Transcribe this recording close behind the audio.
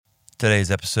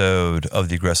Today's episode of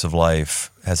The Aggressive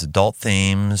Life has adult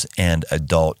themes and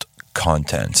adult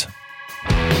content.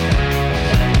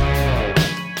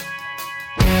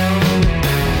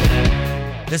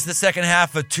 This is the second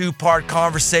half of a two-part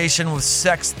conversation with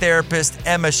sex therapist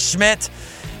Emma Schmidt,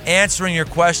 answering your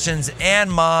questions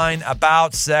and mine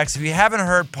about sex. If you haven't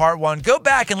heard part one, go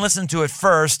back and listen to it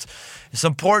first. It's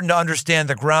important to understand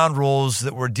the ground rules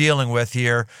that we're dealing with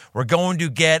here. We're going to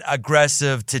get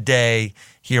aggressive today.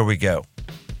 Here we go.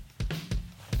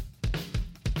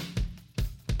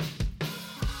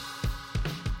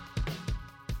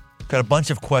 Got a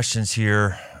bunch of questions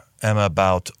here, Emma,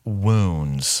 about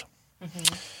wounds.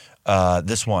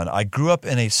 This one, I grew up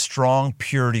in a strong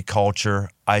purity culture.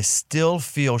 I still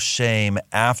feel shame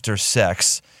after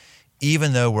sex,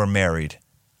 even though we're married.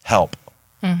 Help.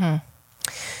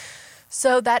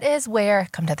 So that is where,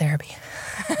 come to therapy.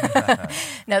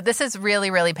 No, this is really,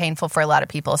 really painful for a lot of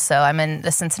people. So I'm in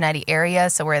the Cincinnati area,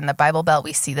 so we're in the Bible Belt.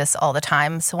 We see this all the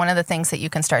time. So one of the things that you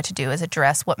can start to do is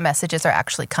address what messages are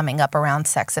actually coming up around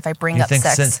sex. If I bring up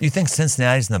sex. You think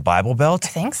Cincinnati's in the Bible Belt? I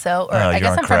think so. Or I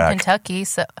guess I'm from Kentucky.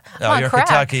 So you're crack.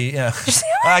 Kentucky. Yeah.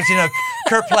 Actually,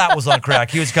 Kurt Platt was on crack.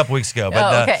 He was a couple weeks ago.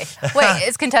 But, okay. Wait,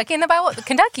 is Kentucky in the Bible?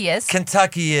 Kentucky is.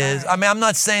 Kentucky is. I mean, I'm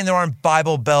not saying there aren't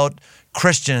Bible Belt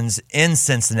Christians in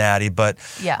Cincinnati, but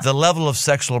the level of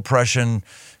sexual oppression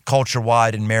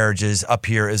culture-wide in marriages up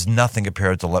here is nothing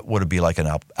compared to what would it be like in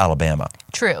Alabama.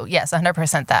 True. Yes,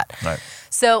 100% that. Right.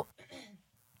 So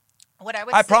what I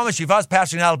would I promise you, if I was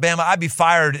pastoring in Alabama, I'd be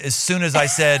fired as soon as I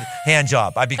said hand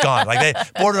job. I'd be gone. Like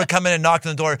the board would come in and knock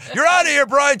on the door. You're out of here,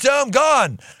 Brian Tome.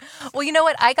 Gone. Well, you know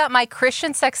what? I got my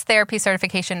Christian sex therapy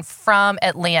certification from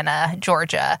Atlanta,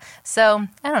 Georgia. So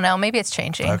I don't know. Maybe it's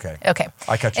changing. Okay.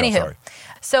 I cut you off. Sorry.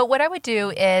 So what I would do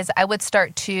is I would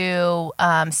start to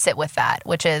sit with that,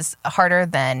 which is harder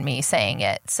than me saying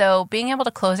it. So being able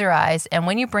to close your eyes, and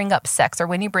when you bring up sex or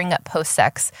when you bring up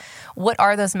post-sex, what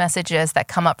are those messages that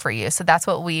come up for you? So that's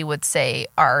what we would say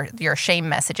are your shame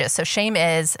messages. So shame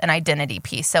is an identity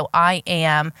piece. So I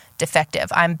am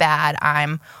defective. I'm bad.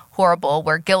 I'm horrible,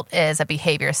 where guilt is a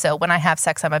behavior. So when I have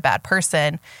sex, I'm a bad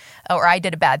person, or I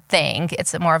did a bad thing.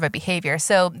 It's more of a behavior.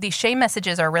 So these shame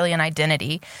messages are really an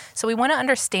identity. So we want to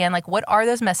understand, like, what are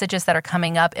those messages that are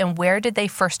coming up and where did they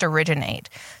first originate?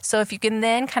 So if you can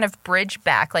then kind of bridge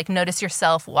back, like notice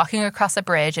yourself walking across a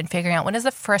bridge and figuring out when is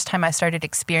the first time I started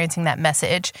experiencing that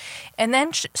message, and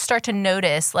then start to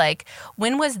notice, like,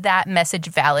 when was that message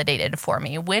validated for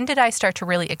me? When did I start to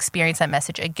really experience that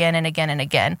message again and again and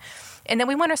again? And then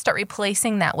we want to start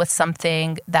replacing that with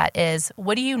something that is,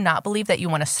 what do you not believe that you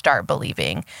want to start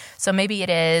believing? So maybe it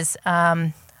is,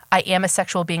 I am a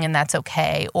sexual being and that's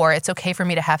okay, or it's okay for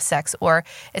me to have sex, or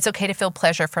it's okay to feel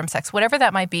pleasure from sex, whatever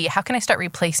that might be. How can I start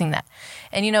replacing that?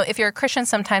 And, you know, if you're a Christian,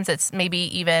 sometimes it's maybe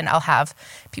even I'll have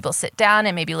people sit down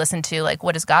and maybe listen to, like,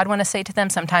 what does God want to say to them?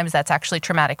 Sometimes that's actually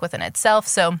traumatic within itself.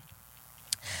 So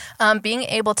being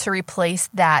able to replace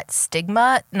that script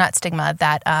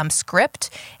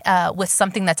with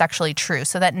something that's actually true.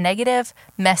 So that negative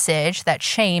message, that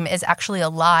shame, is actually a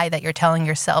lie that you're telling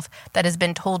yourself that has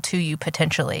been told to you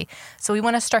potentially. So we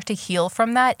want to start to heal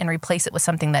from that and replace it with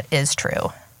something that is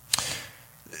true.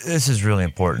 This is really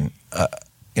important. That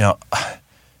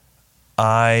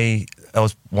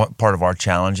was one part of our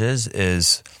challenges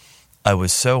is I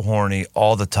was so horny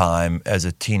all the time as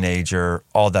a teenager,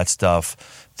 all that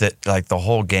stuff, that like the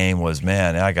whole game was,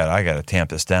 man, I got to tamp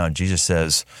this down. Jesus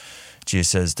says,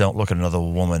 don't look at another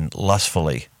woman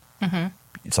lustfully. Mm-hmm.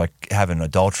 It's like having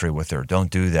adultery with her.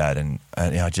 Don't do that. And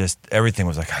just everything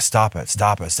was like, stop it.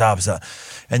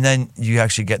 And then you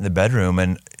actually get in the bedroom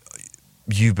and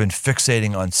you've been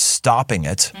fixating on stopping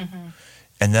it. Mm-hmm.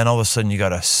 And then all of a sudden you got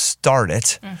to start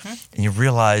it. Mm-hmm. And you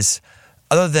realize,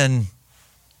 other than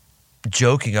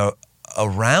joking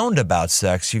around about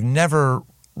sex, you've never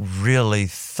really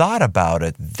thought about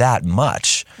it that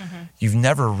much. Mm-hmm. You've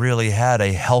never really had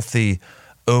a healthy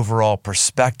overall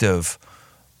perspective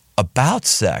about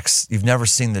sex. You've never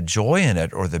seen the joy in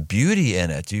it or the beauty in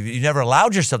it. You never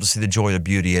allowed yourself to see the joy or the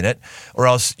beauty in it, or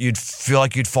else you'd feel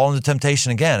like you'd fall into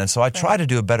temptation again. And so I try to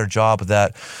do a better job of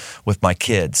that with my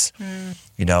kids.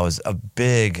 You know, as a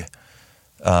big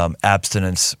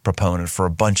abstinence proponent for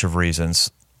a bunch of reasons.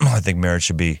 I think marriage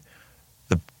should be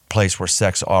the place where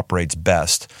sex operates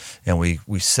best, and we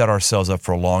set ourselves up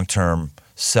for a long-term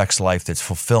sex life that's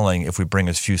fulfilling if we bring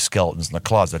as few skeletons in the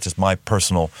closet. That's just my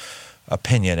personal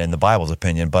opinion and the Bible's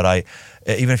opinion. But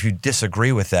even if you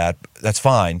disagree with that, that's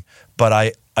fine. But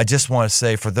I just want to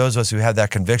say, for those of us who have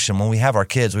that conviction, when we have our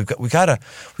kids, we got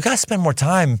to spend more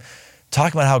time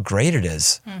talking about how great it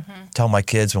is. Mm-hmm. Tell my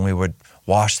kids when we would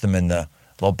wash them in the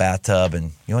little bathtub, and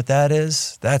you know what that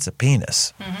is? That's a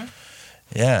penis. Mm-hmm.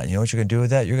 Yeah, you know what you're going to do with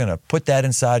that? You're going to put that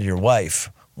inside of your wife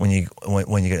when you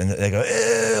get in. They go,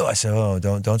 ew. I say, oh,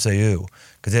 don't say ew,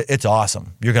 because it's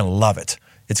awesome. You're going to love it.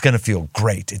 It's going to feel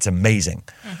great. It's amazing.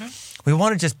 Mm-hmm. We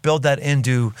want to just build that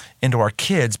into our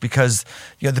kids, because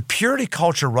the purity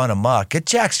culture run amok. It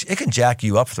can jack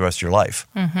you up for the rest of your life.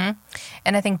 Mm-hmm.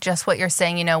 And I think just what you're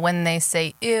saying, when they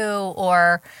say ew,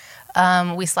 or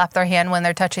we slap their hand when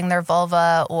they're touching their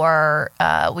vulva, or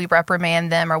we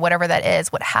reprimand them, or whatever that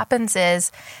is, what happens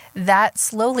is that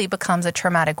slowly becomes a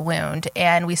traumatic wound,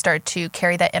 and we start to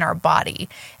carry that in our body.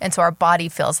 And so our body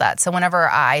feels that. So whenever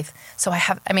I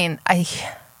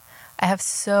have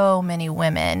so many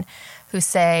women who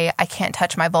say, I can't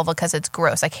touch my vulva because it's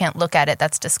gross. I can't look at it.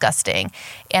 That's disgusting.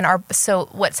 And so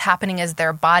what's happening is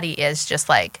their body is just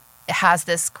like, it has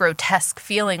this grotesque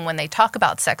feeling when they talk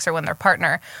about sex or when their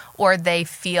partner, or they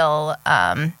feel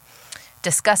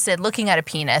disgusted looking at a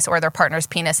penis or their partner's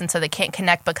penis, and so they can't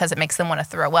connect because it makes them want to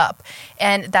throw up.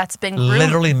 And that's been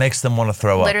literally makes them want to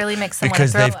throw up. Literally makes them want to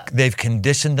throw up. Because they've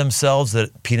conditioned themselves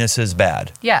that penis is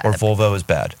bad. Yeah. Or vulva is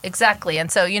bad. Exactly.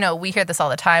 And so, we hear this all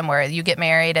the time where you get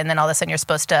married and then all of a sudden you're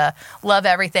supposed to love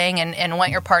everything and want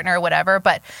your partner or whatever.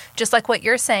 But just like what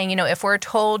you're saying, if we're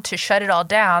told to shut it all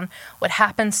down, what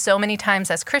happens so many times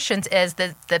as Christians is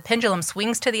that the pendulum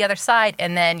swings to the other side,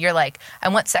 and then you're like, I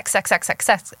want sex, sex, sex, sex,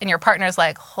 sex. And your partner's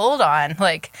like, hold on,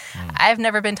 I've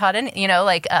never been taught any,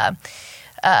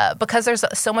 because there's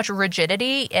so much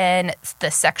rigidity in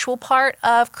the sexual part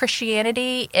of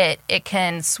Christianity, it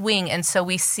can swing. And so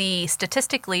we see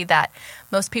statistically that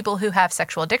most people who have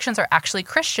sexual addictions are actually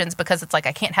Christians, because it's like,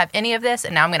 I can't have any of this,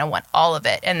 and now I'm going to want all of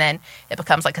it. And then it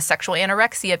becomes like a sexual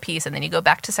anorexia piece, and then you go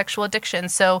back to sexual addiction.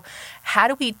 So how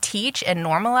do we teach and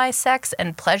normalize sex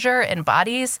and pleasure and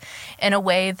bodies in a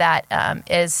way that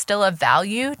is still of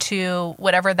value to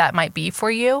whatever that might be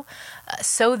for you,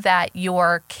 so that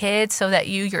your kids, so that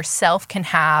you yourself can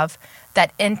have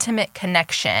that intimate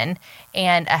connection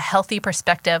and a healthy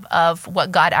perspective of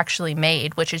what God actually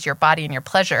made, which is your body and your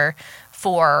pleasure,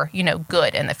 for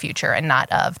good in the future, and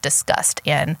not of disgust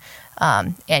and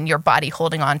your body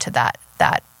holding on to that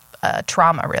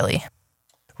trauma, really.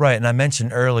 Right, and I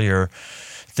mentioned earlier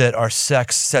that our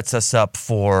sex sets us up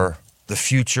for the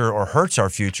future or hurts our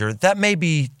future. That may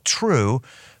be true,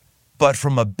 but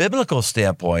from a biblical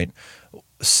standpoint,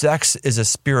 sex is a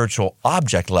spiritual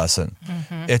object lesson.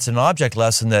 Mm-hmm. It's an object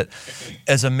lesson that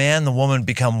as a man, the woman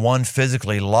become one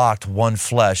physically, locked, one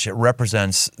flesh. It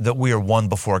represents that we are one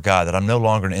before God, that I'm no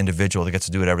longer an individual that gets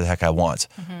to do whatever the heck I want.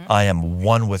 Mm-hmm. I am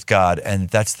one with God, and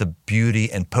that's the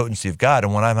beauty and potency of God.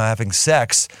 And when I'm having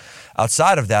sex,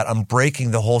 outside of that, I'm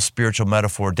breaking the whole spiritual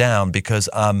metaphor down, because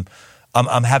I'm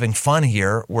having fun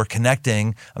here, we're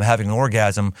connecting, I'm having an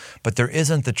orgasm, but there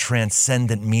isn't the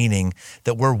transcendent meaning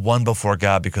that we're one before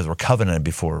God because we're covenanted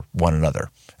before one another.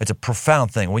 It's a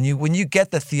profound thing. When you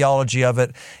get the theology of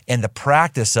it and the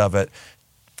practice of it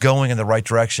going in the right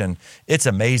direction, it's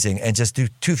amazing, and just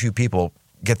too few people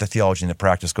get the theology and the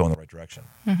practice going in the right direction.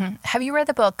 Mm-hmm. Have you read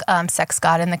the book Sex,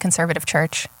 God, and the Conservative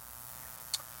Church?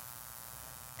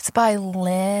 It's by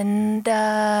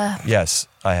Linda. Yes,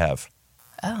 I have.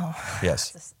 Oh.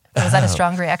 Yes. Was that a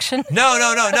strong reaction? No.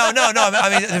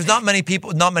 I mean, there's not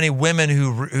many women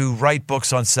who write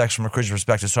books on sex from a Christian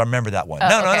perspective, so I remember that one. No,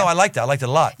 I liked it. I liked it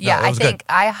a lot. Yeah, I think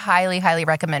I highly, highly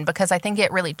recommend, because I think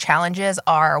it really challenges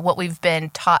what we've been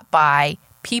taught by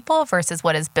people versus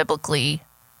what is biblically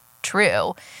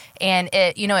true. And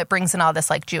it brings in all this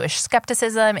like Jewish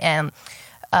skepticism and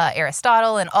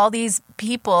Aristotle and all these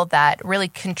people that really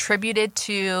contributed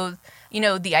to,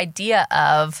 the idea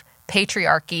of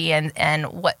patriarchy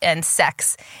and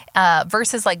sex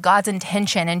versus like God's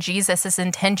intention and Jesus's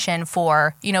intention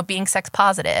for, being sex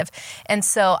positive. And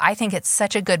so I think it's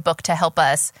such a good book to help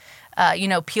us,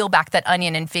 peel back that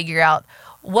onion and figure out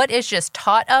what is just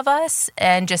taught of us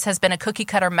and just has been a cookie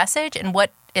cutter message, and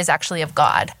what is actually of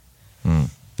God.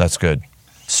 That's good.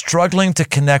 Struggling to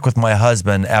connect with my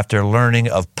husband after learning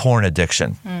of porn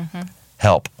addiction. Mm-hmm.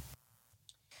 Help.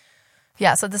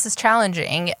 Yeah, so this is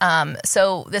challenging.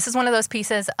 So this is one of those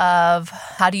pieces of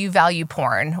how do you value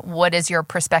porn? What is your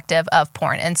perspective of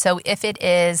porn? And so if it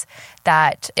is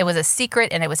that it was a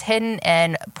secret and it was hidden,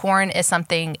 and porn is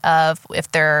something of,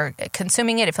 if they're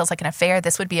consuming it, it feels like an affair,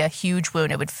 this would be a huge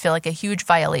wound. It would feel like a huge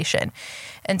violation.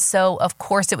 And so, of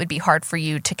course, it would be hard for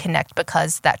you to connect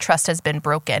because that trust has been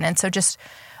broken. And so just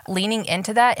leaning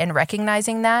into that and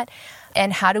recognizing that.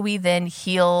 And how do we then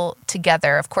heal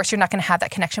together? Of course, you're not going to have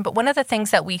that connection. But one of the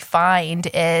things that we find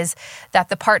is that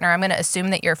the partner, I'm going to assume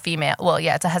that you're female. Well,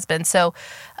 yeah, it's a husband. So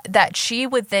that she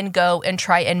would then go and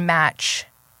try and match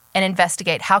and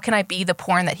investigate, how can I be the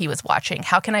porn that he was watching?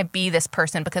 How can I be this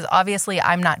person? Because obviously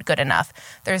I'm not good enough.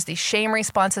 There's these shame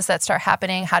responses that start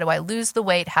happening. How do I lose the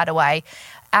weight? How do I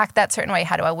act that certain way?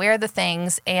 How do I wear the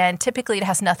things? And typically it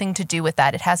has nothing to do with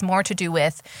that. It has more to do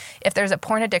with, if there's a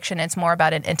porn addiction, it's more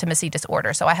about an intimacy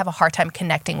disorder. So I have a hard time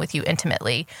connecting with you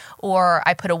intimately, or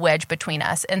I put a wedge between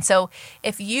us. And so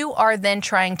if you are then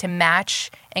trying to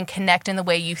match and connect in the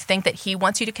way you think that he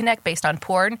wants you to connect based on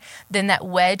porn, then that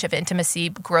wedge of intimacy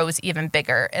grows even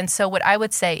bigger. And so what I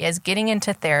would say is getting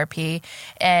into therapy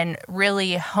and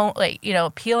really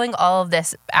peeling all of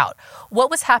this out. What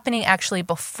was happening actually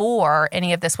before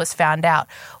any of this was found out?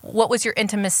 What was your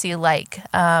intimacy like?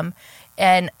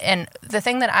 And the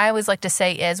thing that I always like to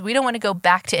say is we don't want to go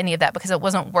back to any of that because it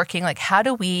wasn't working. Like, how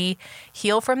do we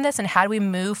heal from this and how do we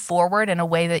move forward in a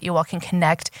way that you all can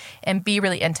connect and be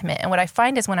really intimate? And what I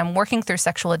find is when I'm working through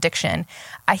sexual addiction,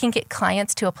 I can get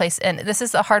clients to a place, and this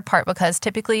is the hard part because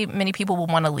typically many people will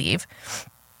want to leave.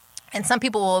 And some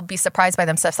people will be surprised by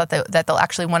themselves that they'll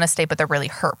actually want to stay, but they're really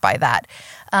hurt by that.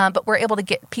 But we're able to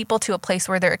get people to a place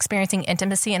where they're experiencing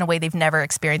intimacy in a way they've never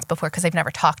experienced before because they've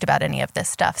never talked about any of this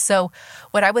stuff. So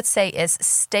what I would say is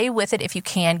stay with it if you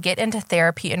can. Get into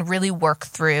therapy and really work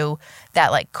through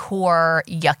that like core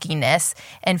yuckiness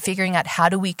and figuring out how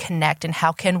do we connect and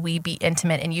how can we be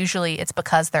intimate. And usually it's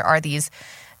because there are these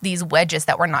wedges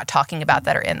that we're not talking about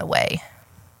that are in the way.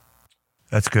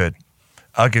 That's good.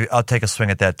 I'll take a swing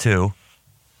at that too.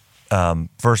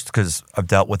 First, because I've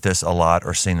dealt with this a lot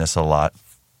or seen this a lot.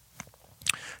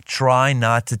 Try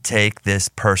not to take this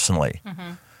personally.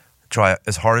 Mm-hmm. Try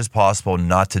as hard as possible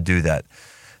not to do that.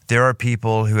 There are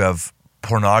people who have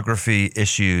pornography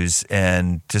issues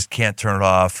and just can't turn it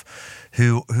off,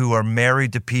 who are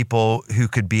married to people who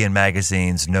could be in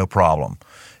magazines, no problem.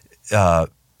 Try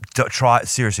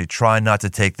not to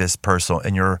take this personal.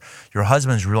 And your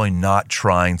husband's really not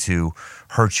trying to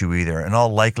hurt you either. In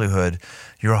all likelihood,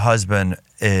 your husband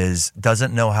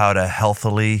doesn't know how to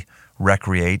healthily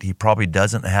recreate. He probably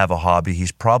doesn't have a hobby.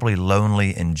 He's probably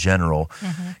lonely in general.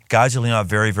 Mm-hmm. Guys who lean out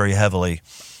very, very heavily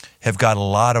have got a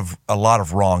lot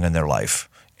of wrong in their life,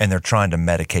 and they're trying to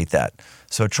medicate that.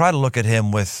 So try to look at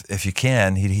him with, if you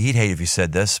can, he'd hate if you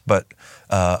said this, but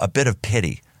a bit of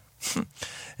pity.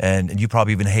 And you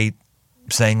probably even hate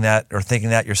saying that or thinking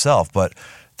that yourself. But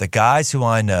the guys who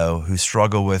I know who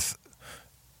struggle with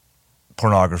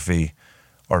pornography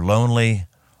are lonely,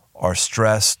 are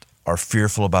stressed, are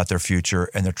fearful about their future,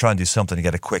 and they're trying to do something to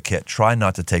get a quick hit. Try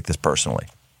not to take this personally.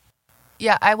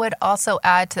 Yeah, I would also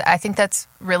add to that, I think that's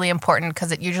really important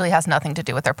because it usually has nothing to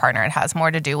do with their partner. It has more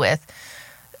to do with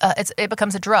it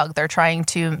becomes a drug. They're trying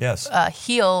to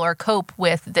heal or cope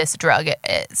with this drug.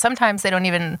 Sometimes they don't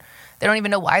even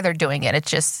know why they're doing it. It's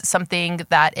just something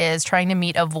that is trying to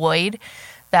meet a void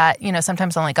that,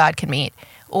 sometimes only God can meet,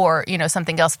 or,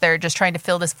 something else. They're just trying to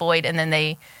fill this void, and then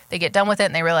they get done with it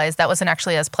and they realize that wasn't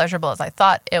actually as pleasurable as I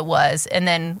thought it was. And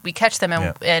then we catch them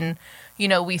and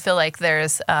we feel like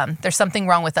there's something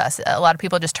wrong with us. A lot of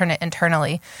people just turn it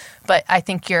internally. But I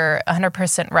think you're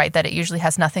 100% right that it usually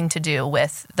has nothing to do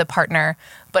with the partner.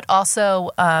 But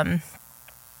also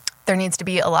there needs to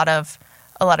be a lot of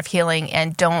healing.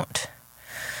 And I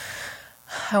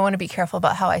want to be careful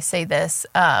about how I say this.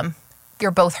 You're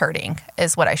both hurting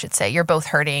is what I should say. You're both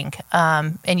hurting,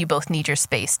 and you both need your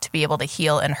space to be able to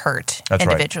heal and hurt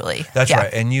individually. Right. That's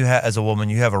right. And you as a woman,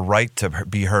 you have a right to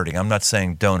be hurting. I'm not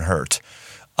saying don't hurt.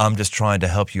 I'm just trying to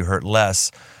help you hurt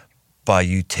less by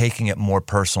you taking it more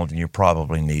personal than you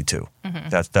probably need to. Mm-hmm.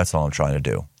 That's all I'm trying to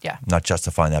do. Yeah. I'm not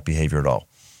justifying that behavior at all.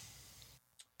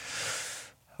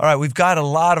 All right, we've got a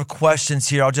lot of questions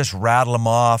here. I'll just rattle them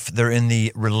off. They're in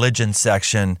the religion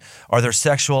section. Are there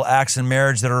sexual acts in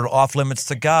marriage that are off limits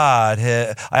to God?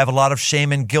 I have a lot of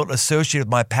shame and guilt associated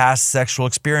with my past sexual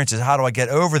experiences. How do I get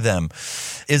over them?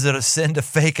 Is it a sin to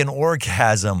fake an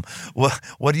orgasm?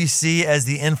 What do you see as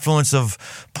the influence of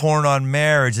porn on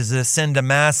marriage? Is it a sin to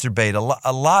masturbate?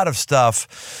 A lot of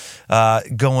stuff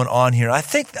going on here. I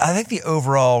think the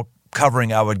overall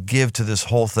covering I would give to this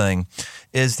whole thing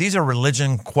is these are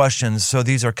religion questions, so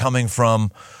these are coming from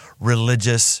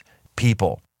religious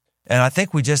people. And I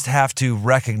think we just have to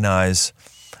recognize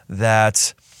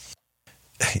that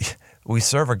we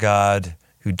serve a God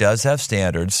who does have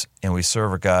standards, and we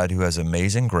serve a God who has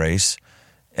amazing grace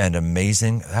and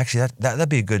amazing, actually that'd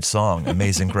be a good song,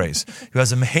 Amazing Grace, who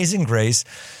has amazing grace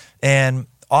and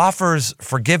offers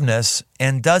forgiveness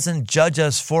and doesn't judge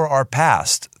us for our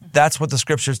past. That's what the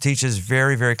scriptures teaches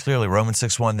very, very clearly. Romans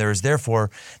 6:1, there is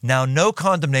therefore now no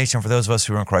condemnation for those of us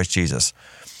who are in Christ Jesus.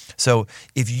 So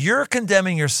if you're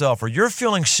condemning yourself or you're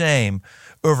feeling shame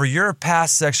over your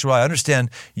past sexuality, understand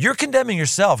you're condemning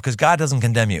yourself because God doesn't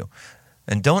condemn you.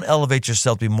 And don't elevate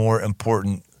yourself to be more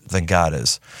important than God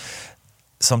is.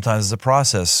 Sometimes it's a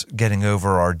process getting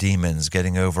over our demons,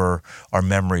 getting over our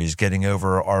memories, getting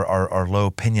over our low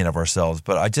opinion of ourselves.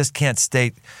 But I just can't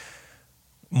state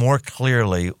more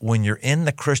clearly, when you're in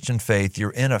the Christian faith,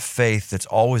 you're in a faith that's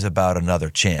always about another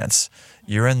chance.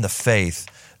 You're in the faith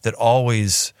that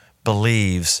always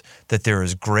believes that there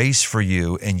is grace for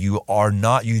you, and you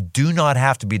do not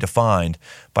have to be defined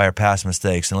by your past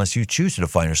mistakes unless you choose to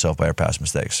define yourself by your past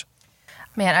mistakes.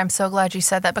 Man, I'm so glad you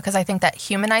said that, because I think that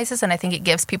humanizes, and I think it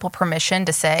gives people permission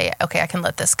to say, okay, I can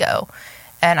let this go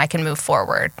and I can move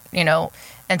forward,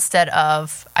 instead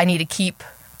of I need to keep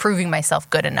proving myself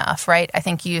good enough, right? I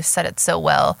think you said it so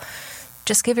well.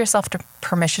 Just give yourself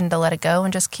permission to let it go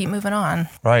and just keep moving on.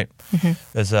 Right.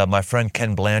 Mm-hmm. As my friend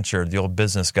Ken Blanchard, the old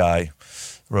business guy,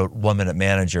 wrote 1 Minute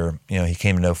Manager. He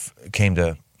came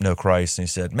to know Christ, and he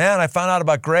said, "Man, I found out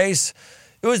about grace.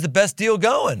 It was the best deal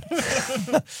going."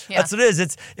 Yeah. That's what it is.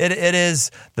 It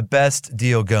is the best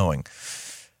deal going.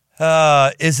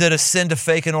 Is it a sin to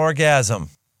fake an orgasm?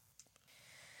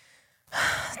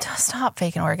 Stop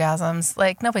faking orgasms.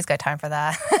 Like, nobody's got time for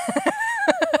that.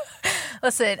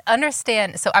 Listen,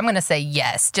 understand. So I'm going to say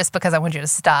yes, just because I want you to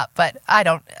stop, but I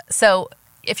don't. So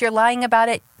if you're lying about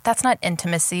it, that's not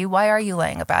intimacy. Why are you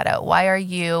lying about it? Why are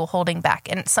you holding back?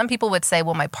 And some people would say,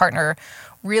 well, my partner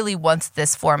really wants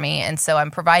this for me, and so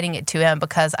I'm providing it to him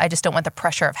because I just don't want the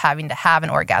pressure of having to have an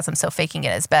orgasm, so faking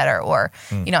it is better. Or,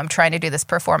 I'm trying to do this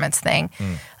performance thing.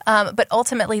 But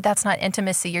ultimately, that's not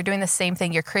intimacy. You're doing the same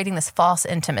thing. You're creating this false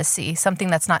intimacy, something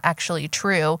that's not actually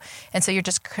true. And so you're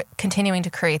just continuing to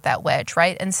create that wedge,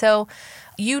 right? And so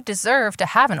you deserve to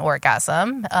have an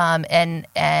orgasm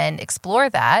and explore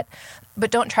that. But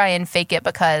don't try and fake it,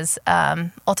 because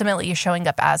ultimately you're showing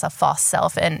up as a false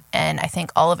self. And I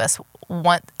think all of us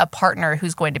want a partner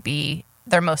who's going to be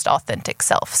their most authentic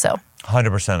self. So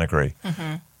 100% agree.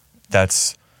 Mm-hmm.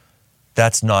 That's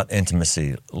not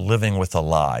intimacy. Living with a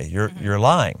lie. You're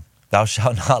lying. Thou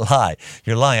shalt not lie.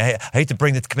 You're lying. I hate to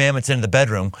bring the commandments into the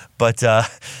bedroom, but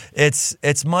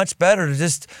it's much better to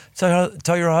just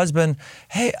tell your husband,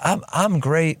 hey, I'm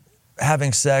great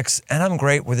having sex, and I'm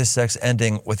great with this sex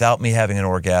ending without me having an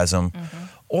orgasm. Mm-hmm.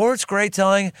 Or it's great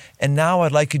telling, and now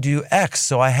I'd like you to do X,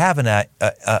 so I have an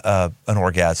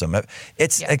orgasm.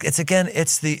 It's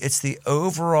the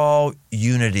overall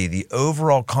unity, the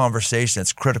overall conversation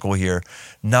that's critical here,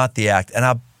 not the act.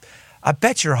 And I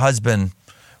bet your husband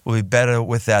will be better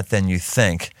with that than you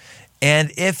think.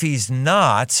 And if he's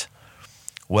not,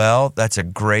 well, that's a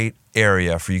great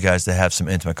area for you guys to have some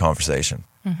intimate conversation.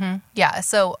 Mm-hmm. Yeah.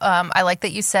 So I like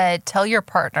that you said, tell your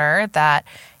partner that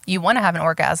you want to have an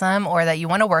orgasm or that you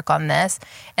want to work on this.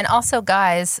 And also,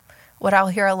 guys, what I'll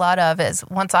hear a lot of is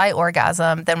once I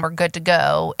orgasm, then we're good to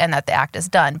go and that the act is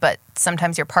done. But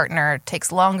sometimes your partner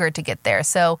takes longer to get there.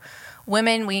 So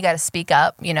women, we got to speak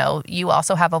up. You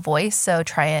also have a voice, so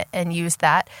try it and use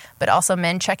that. But also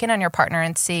men, check in on your partner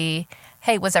and see,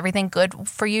 hey, was everything good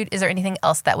for you? Is there anything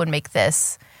else that would make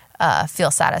this feel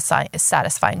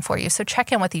satisfying for you? So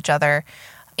check in with each other.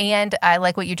 And I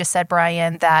like what you just said,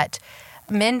 Brian, that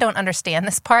men don't understand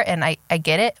this part, and I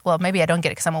get it. Well, maybe I don't get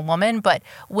it because I'm a woman, but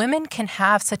women can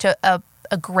have such a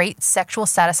great sexual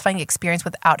satisfying experience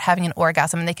without having an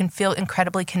orgasm, and they can feel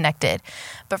incredibly connected.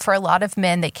 But for a lot of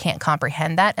men, they can't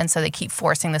comprehend that, and so they keep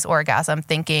forcing this orgasm,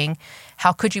 thinking,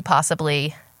 how could you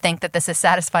possibly think that this is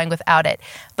satisfying without it?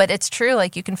 But it's true,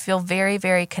 like you can feel very,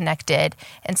 very connected.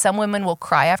 And some women will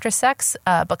cry after sex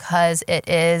because it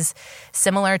is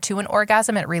similar to an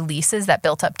orgasm. It releases that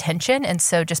built up tension. And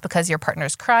so just because your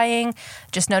partner's crying,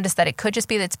 just notice that it could just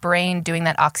be its brain doing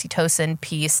that oxytocin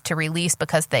piece to release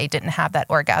because they didn't have that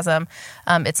orgasm.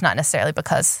 It's not necessarily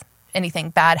because anything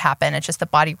bad happened. It's just the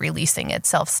body releasing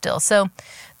itself still. So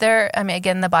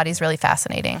again, the body's really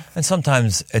fascinating. And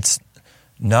sometimes it's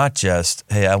not just,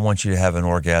 hey, I want you to have an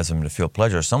orgasm to feel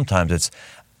pleasure. Sometimes it's,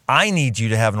 I need you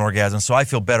to have an orgasm so I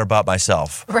feel better about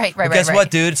myself. Right. Guess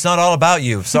what, dude? It's not all about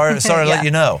you. Sorry to let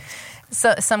you know.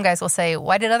 So some guys will say,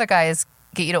 why did other guys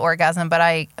get you to orgasm, but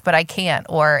I can't?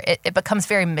 Or it becomes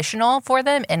very missional for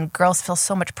them, and girls feel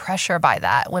so much pressure by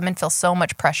that. Women feel so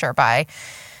much pressure by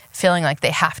feeling like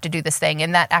they have to do this thing.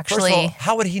 And that actually... First of all,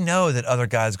 how would he know that other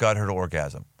guys got her to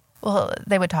orgasm? Well,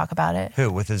 they would talk about it.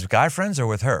 Who? With his guy friends or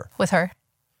with her? With her.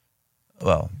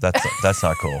 Well, that's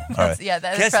not cool. All right. Yeah,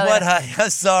 that Guess what, honey?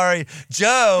 Sorry.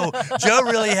 Joe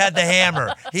really had the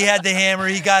hammer. He had the hammer.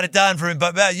 He got it done for him.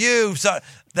 But you, sorry.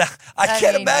 I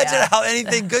can't imagine how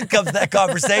anything good comes to that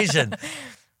conversation.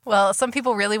 Well, some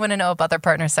people really want to know about their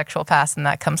partner's sexual past, and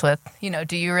that comes with,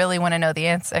 do you really want to know the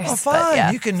answers? Oh, fine.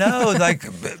 Yeah. You can know,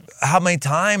 how many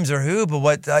times or who,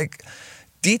 but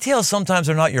details sometimes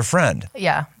are not your friend.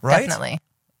 Yeah, right? Definitely.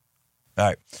 All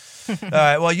right. All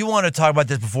right. Well, you want to talk about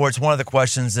this before. It's one of the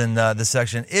questions in the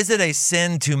section. Is it a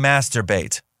sin to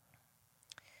masturbate?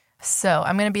 So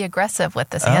I'm going to be aggressive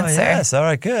with this answer. Yes. All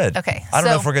right, good. Okay. I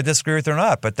don't know if we're going to disagree with it or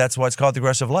not, but that's why it's called the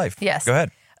aggressive life. Yes. Go ahead.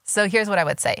 So here's what I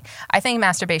would say. I think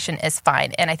masturbation is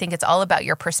fine, and I think it's all about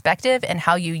your perspective and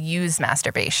how you use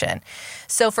masturbation.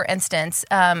 So for instance,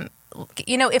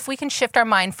 if we can shift our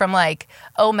mind from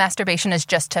masturbation is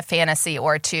just to fantasy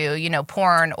or to,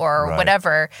 porn or right.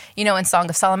 whatever, in Song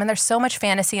of Solomon, there's so much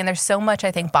fantasy and there's so much, I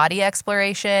think, body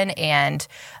exploration and,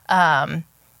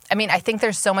 I think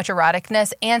there's so much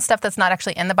eroticness and stuff that's not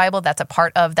actually in the Bible that's a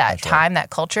part of that that's time, right. that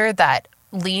culture that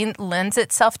lends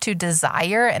itself to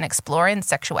desire and exploring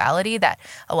sexuality that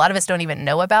a lot of us don't even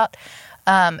know about.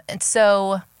 And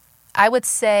so I would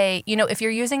say, if you're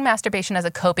using masturbation as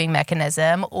a coping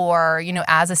mechanism or,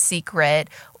 as a secret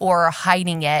or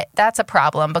hiding it, that's a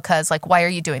problem because, why are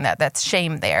you doing that? That's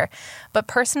shame there. But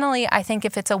personally, I think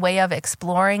if it's a way of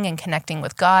exploring and connecting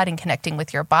with God and connecting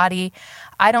with your body,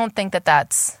 I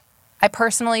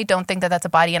personally don't think that that's a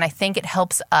body, and I think it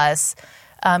helps us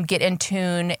get in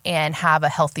tune and have a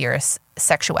healthier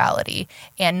sexuality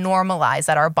and normalize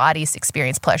that our bodies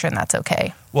experience pleasure, and that's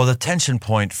okay. Well, the tension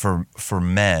point for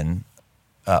men,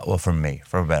 for me,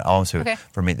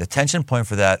 the tension point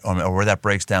for that, or where that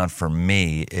breaks down for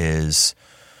me is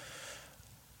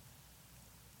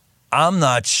I'm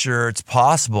not sure it's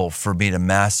possible for me to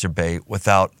masturbate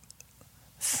without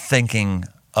thinking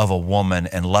of a woman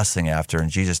and lusting after her. And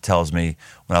Jesus tells me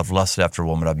when I've lusted after a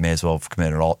woman, I may as well have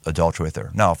committed adultery with her.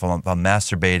 Now, if I'm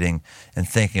masturbating and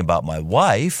thinking about my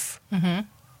wife,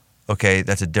 okay,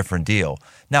 that's a different deal.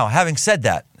 Now, having said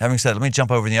that, let me jump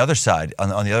over on the other side.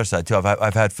 On the other side too,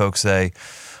 I've had folks say,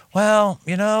 "Well,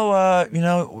 what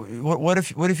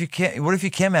if you can't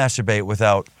masturbate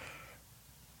without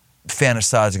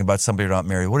fantasizing about somebody you're not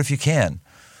married? What if you can?"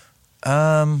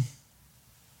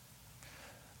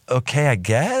 Okay, I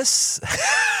guess.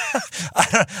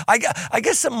 I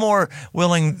guess I'm more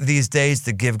willing these days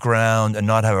to give ground and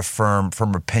not have a firm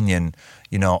opinion,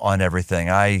 on everything.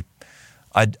 I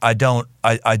don't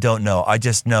know. I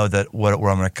just know that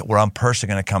where I'm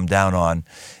personally going to come down on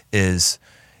is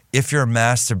if you're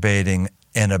masturbating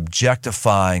and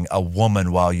objectifying a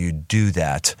woman while you do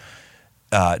that,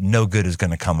 no good is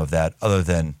going to come of that other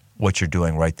than what you're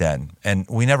doing right then. And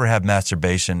we never have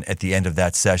masturbation at the end of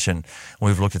that session when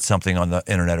we've looked at something on the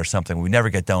internet or something. We never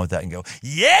get done with that and go,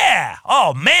 yeah,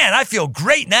 oh man, I feel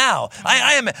great now.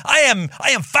 I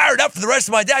am fired up for the rest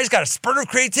of my day. I just got a spurt of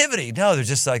creativity. No, they're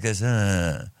just like this,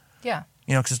 Yeah.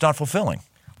 Because it's not fulfilling.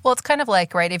 Well, it's kind of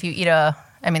like, right, if you eat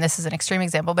this is an extreme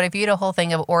example, but if you eat a whole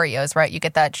thing of Oreos, right, you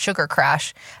get that sugar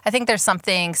crash. I think there's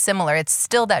something similar. It's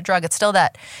still that drug. It's still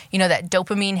that, that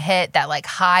dopamine hit, that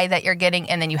high that you're getting,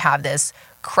 and then you have this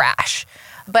crash.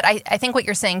 But I think what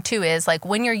you're saying too is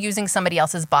when you're using somebody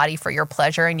else's body for your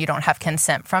pleasure and you don't have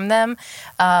consent from them,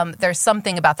 there's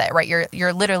something about that, right?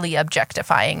 You're literally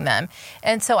objectifying them.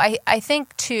 And so I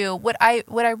think too, what I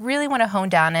really want to hone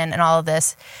down in all of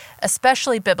this,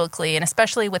 especially biblically and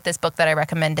especially with this book that I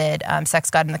recommended,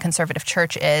 Sex, God, and the Conservative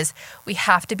Church, is we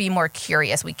have to be more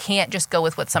curious. We can't just go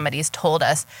with what somebody's told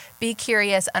us. Be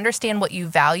curious, understand what you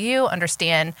value,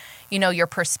 understand, your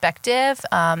perspective,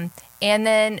 and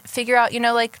then figure out,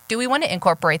 do we want to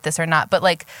incorporate this or not? But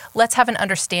let's have an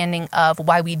understanding of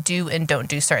why we do and don't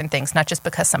do certain things, not just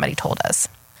because somebody told us.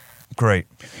 Great.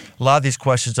 A lot of these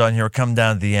questions on here come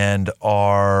down to the end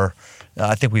are,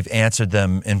 I think we've answered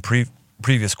them in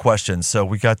previous questions. So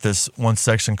we got this one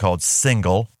section called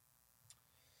single.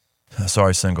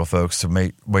 Sorry, single folks,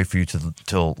 to wait for you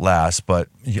till last, but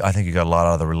I think you got a lot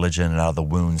out of the religion and out of the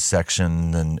wounds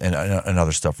section and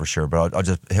other stuff for sure, but I'll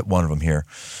just hit one of them here.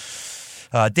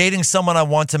 Dating someone I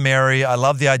want to marry. I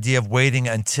love the idea of waiting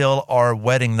until our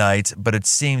wedding night, but it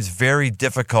seems very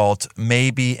difficult,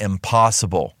 maybe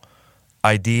impossible.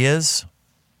 Ideas?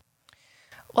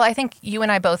 Well, I think you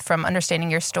and I both, from understanding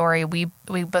your story, we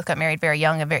both got married very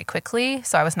young and very quickly.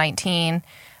 So I was 19,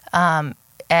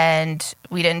 and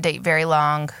we didn't date very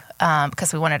long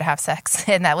because we wanted to have sex,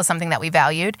 and that was something that we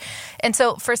valued. And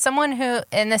so for someone who,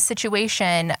 in this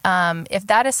situation, if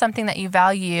that is something that you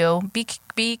value,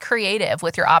 be creative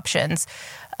with your options.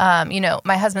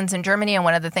 My husband's in Germany, and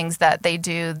one of the things that they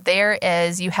do there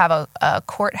is you have a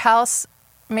courthouse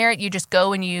married, you just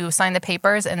go and you sign the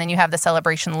papers and then you have the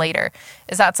celebration later.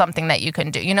 Is that something that you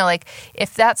can do? Like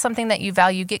if that's something that you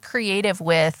value, get creative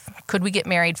with, could we get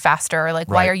married faster? Or like,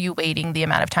 why are you waiting the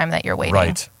amount of time that you're waiting?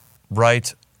 Right.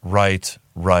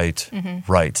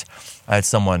 I had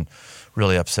someone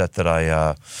really upset that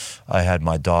I allowed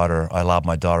my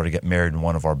daughter to get married in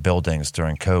one of our buildings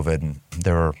during COVID, and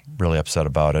they were really upset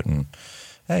about it. And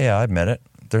hey, yeah, I admit it.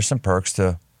 There's some perks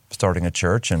to starting a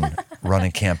church and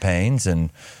running campaigns and,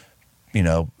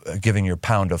 giving your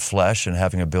pound of flesh and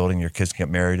having a building your kids can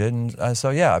get married in. And so,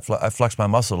 yeah, I flexed my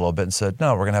muscle a little bit and said,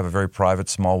 no, we're going to have a very private,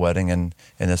 small wedding in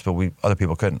this, but other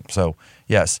people couldn't. So,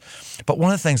 yes. But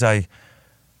one of the things I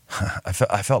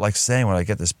felt like saying when I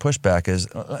get this pushback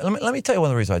is, let me tell you one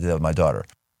of the reasons I did that with my daughter.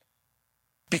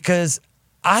 Because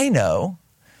I know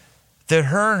that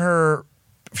her and her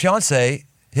fiance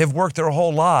have worked their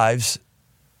whole lives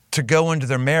to go into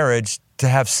their marriage to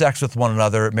have sex with one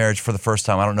another at marriage for the first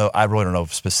time. I really don't know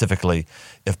specifically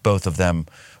if both of them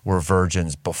were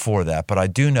virgins before that, but I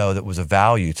do know that it was a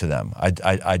value to them.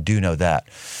 I do know that.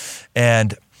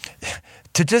 And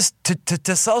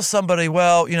to sell somebody,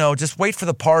 just wait for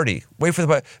the party. You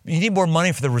need more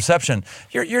money for the reception.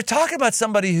 You're talking about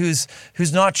somebody who's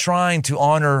not trying to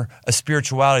honor a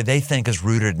spirituality they think is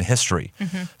rooted in history.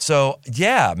 Mm-hmm. So,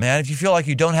 yeah, man, if you feel like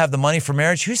you don't have the money for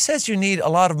marriage, who says you need a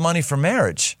lot of money for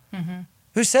marriage? Mm-hmm.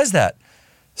 Who says that?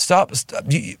 Stop.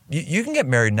 You can get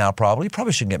married now probably. You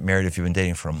probably shouldn't get married if you've been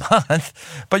dating for a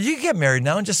month. But you can get married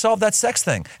now and just solve that sex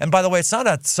thing. And by the way, it's not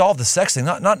a solve the sex thing,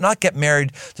 not get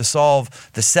married to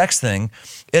solve the sex thing.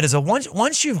 It is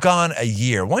once you've gone a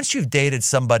year, once you've dated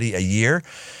somebody a year,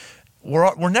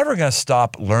 we're never going to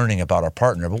stop learning about our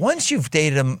partner. But once you've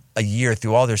dated them a year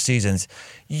through all their seasons,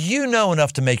 you know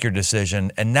enough to make your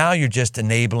decision. And now you're just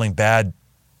enabling bad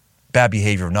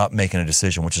behavior of not making a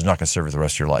decision, which is not going to serve you the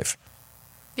rest of your life.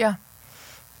 Yeah.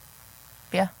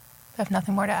 I have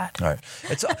nothing more to add. All right.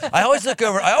 I always look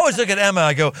at Emma,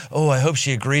 I go, oh, I hope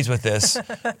she agrees with this.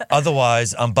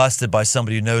 Otherwise, I'm busted by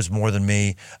somebody who knows more than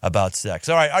me about sex.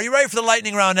 All right. Are you ready for the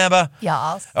lightning round, Emma?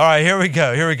 Yes. All right. Here we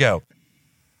go.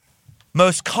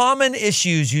 Most common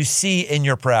issues you see in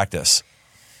your practice.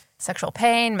 Sexual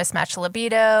pain, mismatched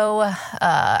libido,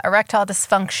 erectile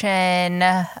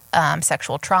dysfunction,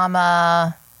 sexual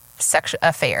trauma, sexual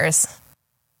affairs.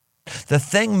 The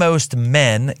thing most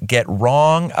men get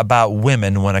wrong about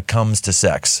women when it comes to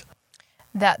sex.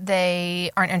 That they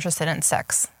aren't interested in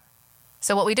sex.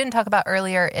 So what we didn't talk about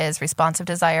earlier is responsive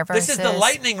desire versus... This is the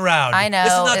lightning round. I know.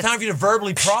 This is not time for you to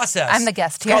verbally process. I'm the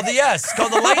guest here. It's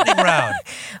called the lightning round.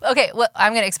 Okay, well,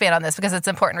 I'm going to expand on this because it's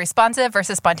important. Responsive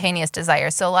versus spontaneous desire.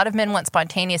 So a lot of men want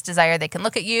spontaneous desire. They can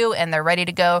look at you and they're ready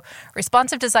to go.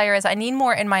 Responsive desire is I need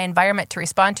more in my environment to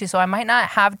respond to, so I might not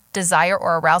have desire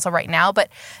or arousal right now, but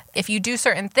if you do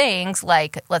certain things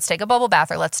like let's take a bubble bath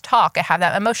or let's talk, I have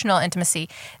that emotional intimacy,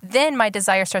 then my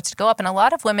desire starts to go up. And a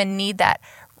lot of women need that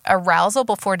arousal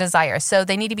before desire. So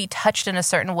they need to be touched in a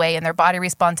certain way and their body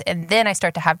responds, and then I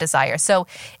start to have desire. So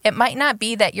it might not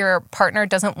be that your partner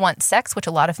doesn't want sex, which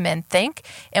a lot of men think.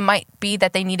 It might be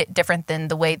that they need it different than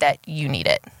the way that you need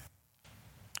it.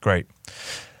 Great.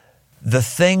 The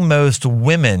thing most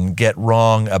women get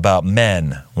wrong about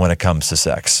men when it comes to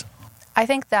sex. I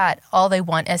think that all they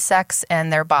want is sex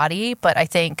and their body, but I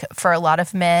think for a lot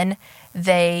of men,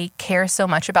 they care so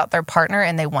much about their partner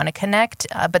and they want to connect,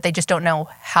 but they just don't know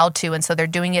how to, and so they're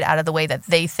doing it out of the way that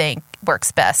they think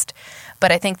works best.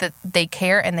 But I think that they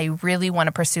care and they really want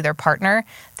to pursue their partner.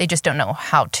 They just don't know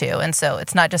how to, and so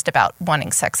it's not just about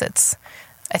wanting sex.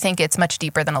 I think it's much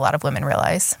deeper than a lot of women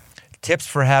realize. Tips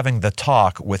for having the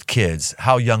talk with kids.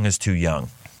 How young is too young?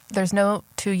 There's no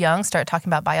too young. Start talking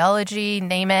about biology,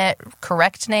 name it,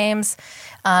 correct names.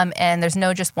 And there's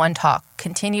no just one talk.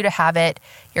 Continue to have it.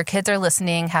 Your kids are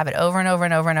listening. Have it over and over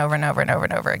and over and over and over and over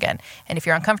and over again. And if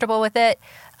you're uncomfortable with it,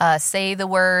 say the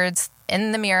words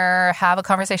in the mirror, have a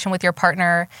conversation with your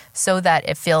partner so that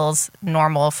it feels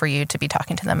normal for you to be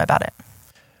talking to them about it.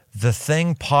 The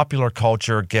thing popular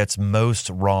culture gets most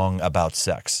wrong about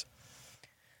sex.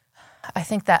 I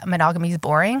think that monogamy is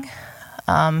boring.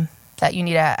 That you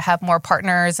need to have more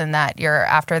partners and that you're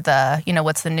after the,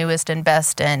 what's the newest and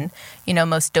best and,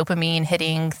 most dopamine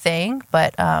hitting thing.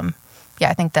 But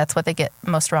I think that's what they get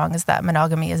most wrong is that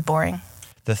monogamy is boring.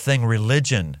 The thing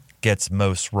religion gets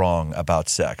most wrong about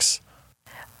sex.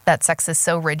 That sex is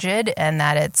so rigid and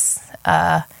that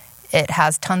it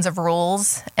has tons of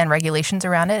rules and regulations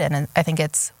around it. And I think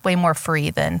it's way more free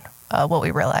than what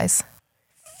we realize.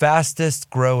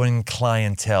 Fastest growing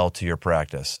clientele to your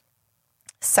practice.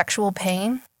 Sexual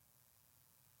pain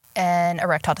and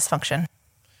erectile dysfunction.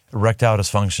 Erectile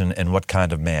dysfunction and what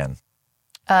kind of man?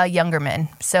 Younger men.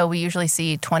 So we usually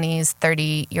see 20s,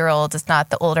 30-year-olds. It's not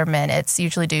the older men. It's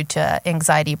usually due to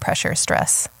anxiety, pressure,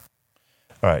 stress.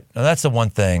 All right. Now, that's the one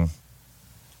thing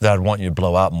that I'd want you to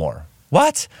blow out more.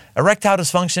 What? Erectile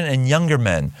dysfunction in younger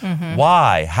men. Mm-hmm.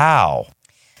 Why? How?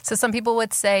 So some people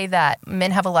would say that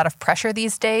men have a lot of pressure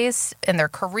these days in their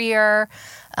career.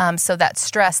 So that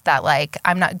stress that, like,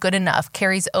 I'm not good enough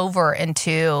carries over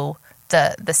into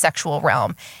the sexual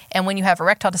realm. And when you have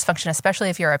erectile dysfunction, especially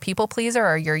if you're a people pleaser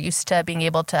or you're used to being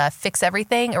able to fix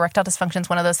everything, erectile dysfunction is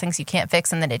one of those things you can't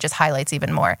fix, and then it just highlights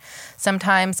even more.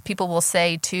 Sometimes people will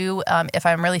say too, if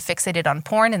I'm really fixated on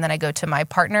porn and then I go to my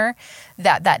partner,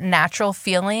 that natural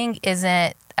feeling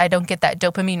isn't, I don't get that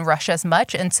dopamine rush as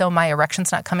much, and so my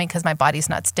erection's not coming because my body's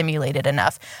not stimulated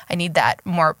enough. I need that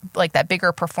more, like that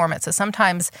bigger performance. So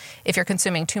sometimes if you're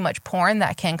consuming too much porn,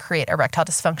 that can create erectile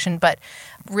dysfunction. But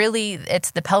really,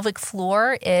 it's the pelvic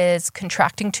floor is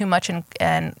contracting too much,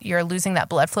 and you're losing that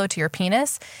blood flow to your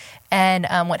penis. And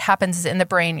what happens is in the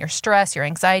brain, your stress, your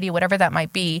anxiety, whatever that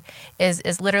might be,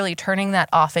 is literally turning that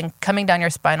off and coming down your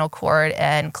spinal cord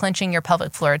and clenching your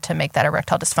pelvic floor to make that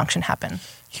erectile dysfunction happen.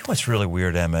 You know what's really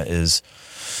weird, Emma, is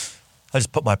I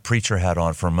just put my preacher hat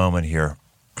on for a moment here.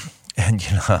 And,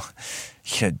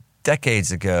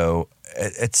 decades ago,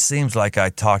 it seems like I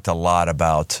talked a lot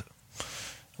about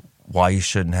why you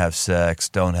shouldn't have sex,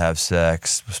 don't have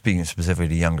sex, speaking specifically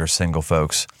to younger single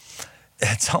folks.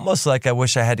 It's almost like I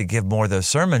wish I had to give more of those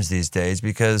sermons these days,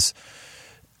 because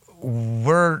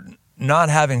we're not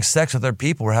having sex with other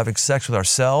people. We're having sex with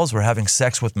ourselves. We're having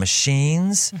sex with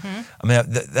machines. Mm-hmm. I mean,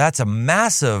 that's a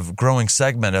massive growing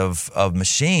segment of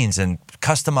machines and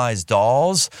customized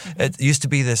dolls. Mm-hmm. It used to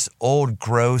be this old,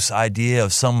 gross idea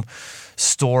of some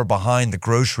store behind the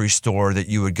grocery store that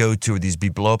you would go to with these be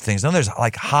blow up things. Now there's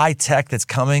like high tech that's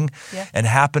coming and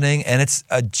happening, and it's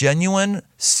a genuine,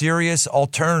 serious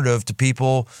alternative to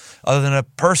people other than a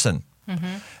person.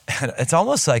 Mm-hmm. And it's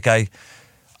almost like I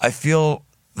feel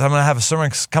that I'm going to have a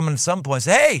sermon coming at some point and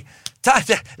say, hey, time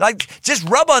to, just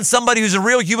rub on somebody who's a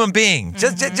real human being.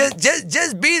 Mm-hmm.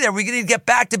 Just be there. We need to get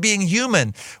back to being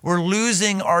human. We're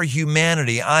losing our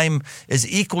humanity. I'm as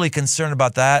equally concerned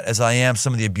about that as I am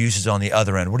some of the abuses on the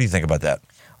other end. What do you think about that?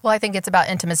 Well, I think it's about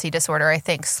intimacy disorder. I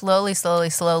think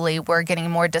slowly, we're getting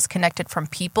more disconnected from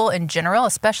people in general,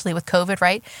 especially with COVID,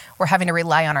 right? We're having to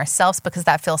rely on ourselves because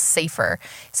that feels safer.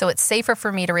 So it's safer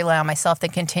for me to rely on myself than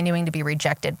continuing to be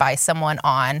rejected by someone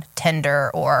on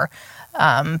Tinder or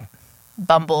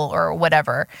Bumble or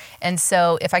whatever. And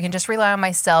so if I can just rely on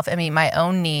myself and meet my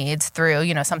own needs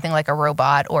through, something like a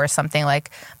robot or something like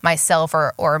myself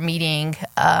or meeting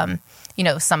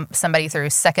somebody through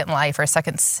Second Life or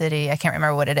Second City, I can't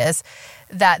remember what it is,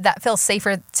 that feels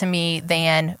safer to me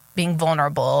than being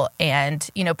vulnerable. And,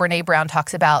 Brene Brown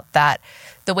talks about that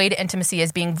the way to intimacy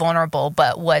is being vulnerable,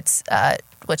 but what's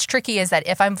tricky is that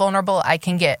if I'm vulnerable, I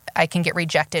can get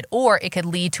rejected, or it could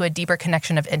lead to a deeper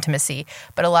connection of intimacy.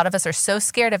 But a lot of us are so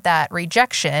scared of that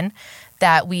rejection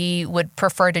that we would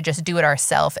prefer to just do it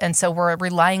ourselves. And so we're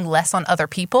relying less on other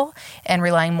people and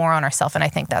relying more on ourselves. And I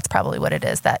think that's probably what it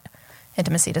is, that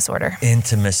intimacy disorder.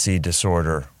 Intimacy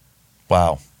disorder.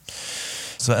 Wow.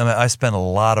 So Emma, I spend a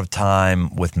lot of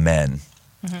time with men,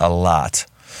 a lot.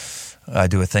 I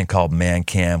do a thing called Man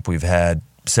Camp. We've had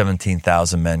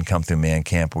 17,000 men come through Man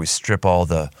Camp. We strip all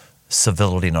the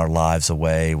civility in our lives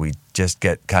away. We just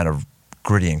get kind of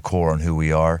gritty and core on who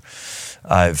we are.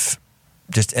 I've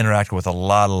just interacted with a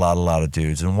lot of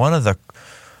dudes. And one of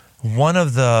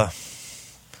the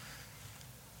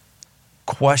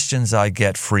questions I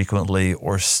get frequently,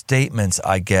 or statements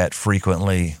I get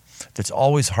frequently, that's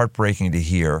always heartbreaking to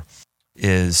hear,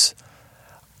 is,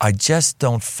 I just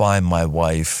don't find my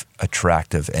wife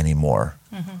attractive anymore.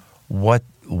 Mm-hmm.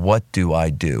 What do I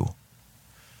do?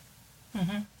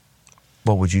 Mm-hmm.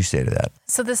 What would you say to that?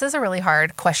 So this is a really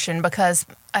hard question, because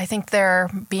I think they're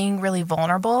being really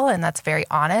vulnerable, and that's very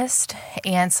honest.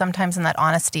 And sometimes in that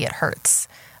honesty, it hurts.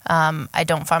 I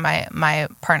don't find my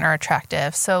partner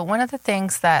attractive. So one of the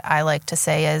things that I like to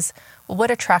say is, well,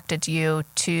 what attracted you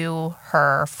to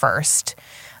her first?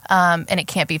 And it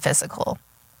can't be physical.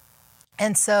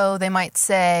 And so they might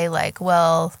say, like,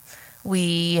 well,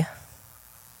 we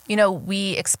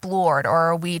explored,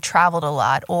 or we traveled a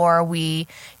lot, or we,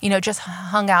 just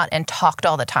hung out and talked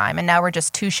all the time. And now we're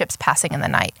just two ships passing in the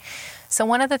night. So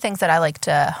one of the things that I like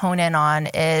to hone in on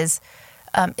is,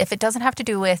 if it doesn't have to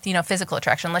do with, physical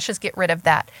attraction, let's just get rid of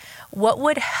that. What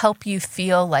would help you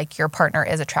feel like your partner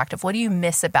is attractive? What do you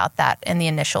miss about that in the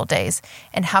initial days?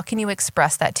 And how can you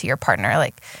express that to your partner?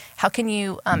 Like, how can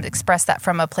you express that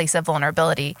from a place of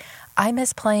vulnerability? I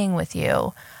miss playing with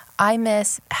you. I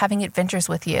miss having adventures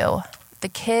with you. the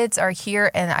kids are here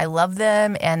and I love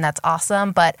them and that's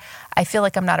awesome, but I feel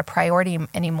like I'm not a priority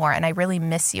anymore and I really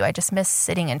miss you. I just miss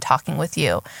sitting and talking with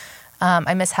you.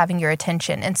 I miss having your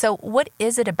attention. And so what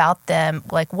is it about them?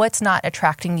 Like, what's not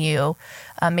attracting you?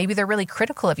 Maybe they're really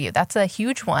critical of you. That's a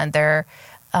huge one. They're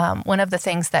one of the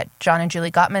things that John and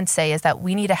Julie Gottman say is that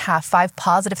we need to have 5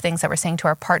 positive things that we're saying to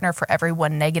our partner for every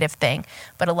 1 negative thing.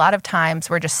 But a lot of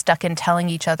times we're just stuck in telling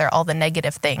each other all the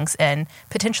negative things and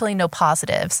potentially no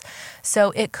positives. So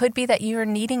it could be that you're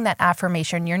needing that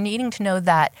affirmation. You're needing to know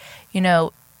that,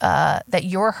 that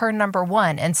you're her number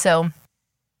one. And so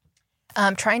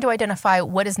trying to identify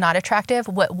what is not attractive,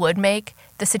 what would make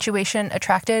the situation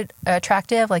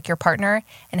attractive, like your partner,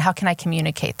 and how can I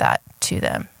communicate that to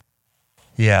them?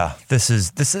 Yeah, it's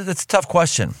a tough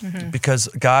question because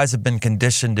guys have been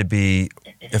conditioned to be,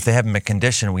 if they haven't been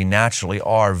conditioned, we naturally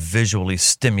are visually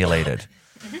stimulated.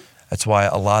 That's why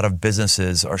a lot of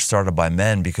businesses are started by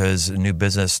men, because a new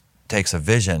business takes a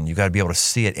vision. You got to be able to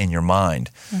see it in your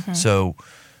mind. So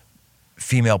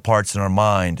female parts in our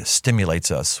mind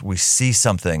stimulates us. We see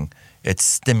something, it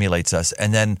stimulates us.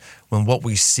 And then when what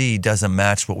we see doesn't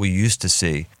match what we used to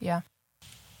see,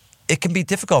 it can be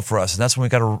difficult for us. And that's when we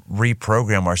got to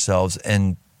reprogram ourselves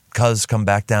and come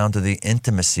back down to the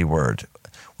intimacy word.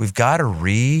 We've got to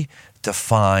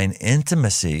redefine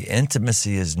intimacy.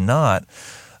 Intimacy is not,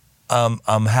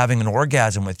 I'm having an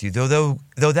orgasm with you, though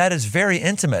that is very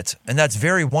intimate and that's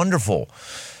very wonderful.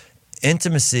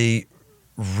 Intimacy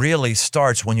really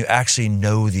starts when you actually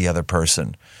know the other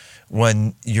person,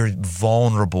 when you're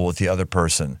vulnerable with the other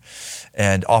person.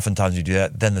 And oftentimes you do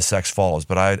that, then the sex follows.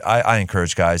 But I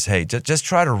encourage guys, hey, just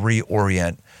try to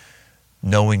reorient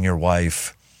knowing your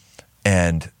wife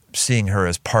and seeing her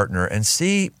as partner and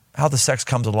see how the sex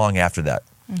comes along after that.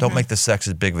 Don't make the sex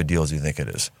as big of a deal as you think it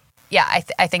is. Yeah,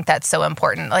 I think that's so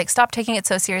important. Like, stop taking it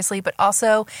so seriously. But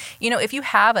also, if you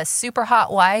have a super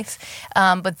hot wife,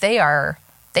 but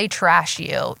they trash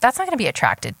you, that's not going to be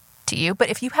attracted to you. But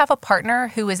if you have a partner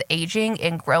who is aging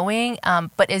and growing,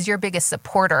 but is your biggest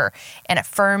supporter and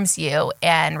affirms you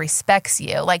and respects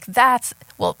you, like that's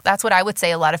what I would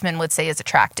say a lot of men would say is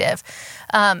attractive.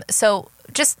 So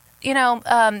just,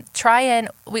 try and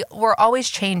we're always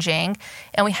changing,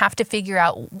 and we have to figure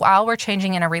out while we're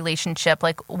changing in a relationship,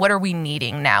 like what are we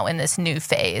needing now in this new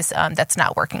phase that's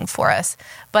not working for us.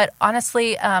 But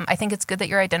honestly, I think it's good that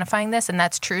you're identifying this and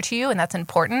that's true to you and that's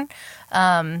important.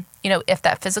 If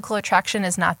that physical attraction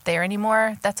is not there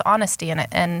anymore, that's honesty in it.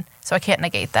 And so I can't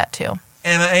negate that too.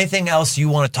 Emma, anything else you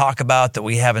want to talk about that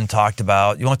we haven't talked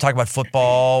about? You want to talk about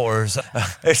football or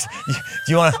do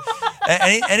you want to,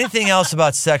 anything else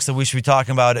about sex that we should be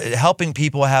talking about? Helping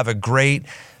people have a great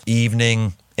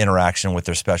evening interaction with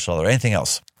their special other. Anything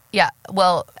else? Yeah.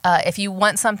 Well, if you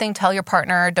want something, tell your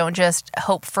partner. Don't just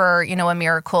hope for, a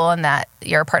miracle and that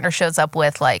your partner shows up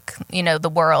with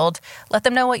the world. Let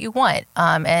them know what you want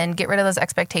and get rid of those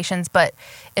expectations. But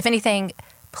if anything,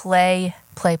 play,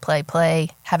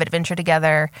 have adventure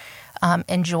together,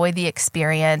 enjoy the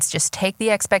experience, just take the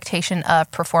expectation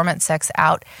of performance sex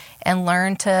out and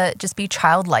learn to just be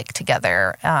childlike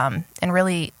together and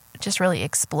really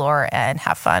explore and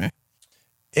have fun.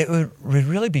 It would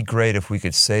really be great if we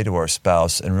could say to our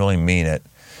spouse and really mean it,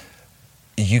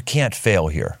 you can't fail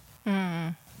here.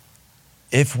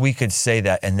 If we could say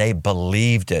that and they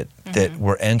believed it, that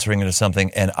we're entering into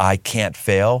something and I can't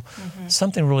fail,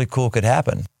 something really cool could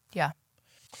happen. Yeah.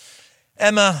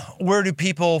 Emma, where do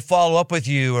people follow up with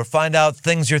you or find out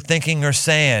things you're thinking or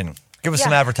saying? Give us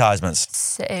some advertisements.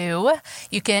 So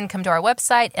you can come to our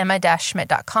website,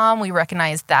 emma-schmidt.com. We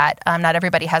recognize that not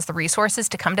everybody has the resources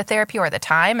to come to therapy or the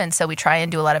time, and so we try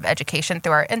and do a lot of education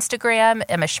through our Instagram,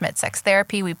 Emma Schmidt Sex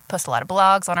Therapy. We post a lot of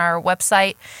blogs on our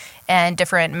website and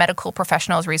different medical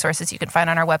professionals resources you can find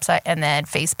on our website, and then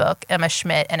Facebook, Emma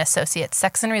Schmidt and Associates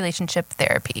Sex and Relationship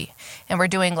Therapy. And we're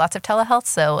doing lots of telehealth,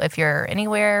 so if you're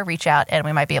anywhere, reach out and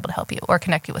we might be able to help you or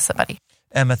connect you with somebody.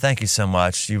 Emma, thank you so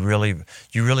much. You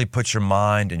really put your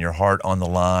mind and your heart on the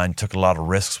line, took a lot of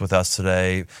risks with us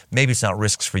today. Maybe it's not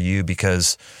risks for you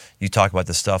because you talk about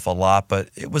this stuff a lot, but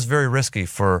it was very risky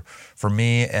for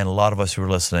me and a lot of us who are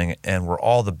listening, and we're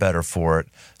all the better for it.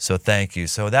 So thank you.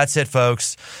 So that's it,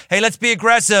 folks. Hey, let's be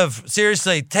aggressive.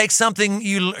 Seriously, take something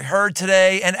you heard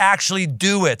today and actually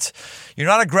do it. You're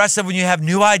not aggressive when you have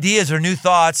new ideas or new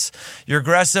thoughts. You're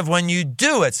aggressive when you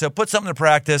do it. So put something to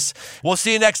practice. We'll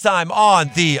see you next time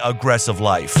on The Aggressive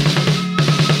Life.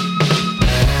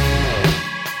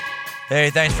 Hey,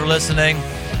 thanks for listening.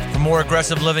 For more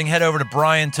aggressive living, head over to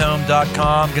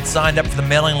briantome.com. Get signed up for the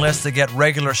mailing list to get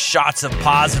regular shots of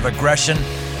positive aggression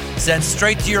sent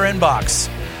straight to your inbox.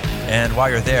 And while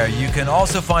you're there, you can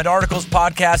also find articles,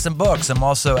 podcasts, and books. I'm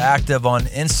also active on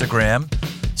Instagram.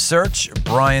 Search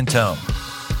Brian Tome.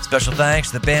 Special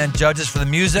thanks to the band judges for the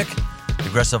music.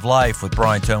 Aggressive Life with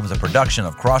Brian Tome is a production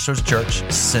of Crossroads Church,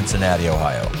 Cincinnati,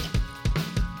 Ohio.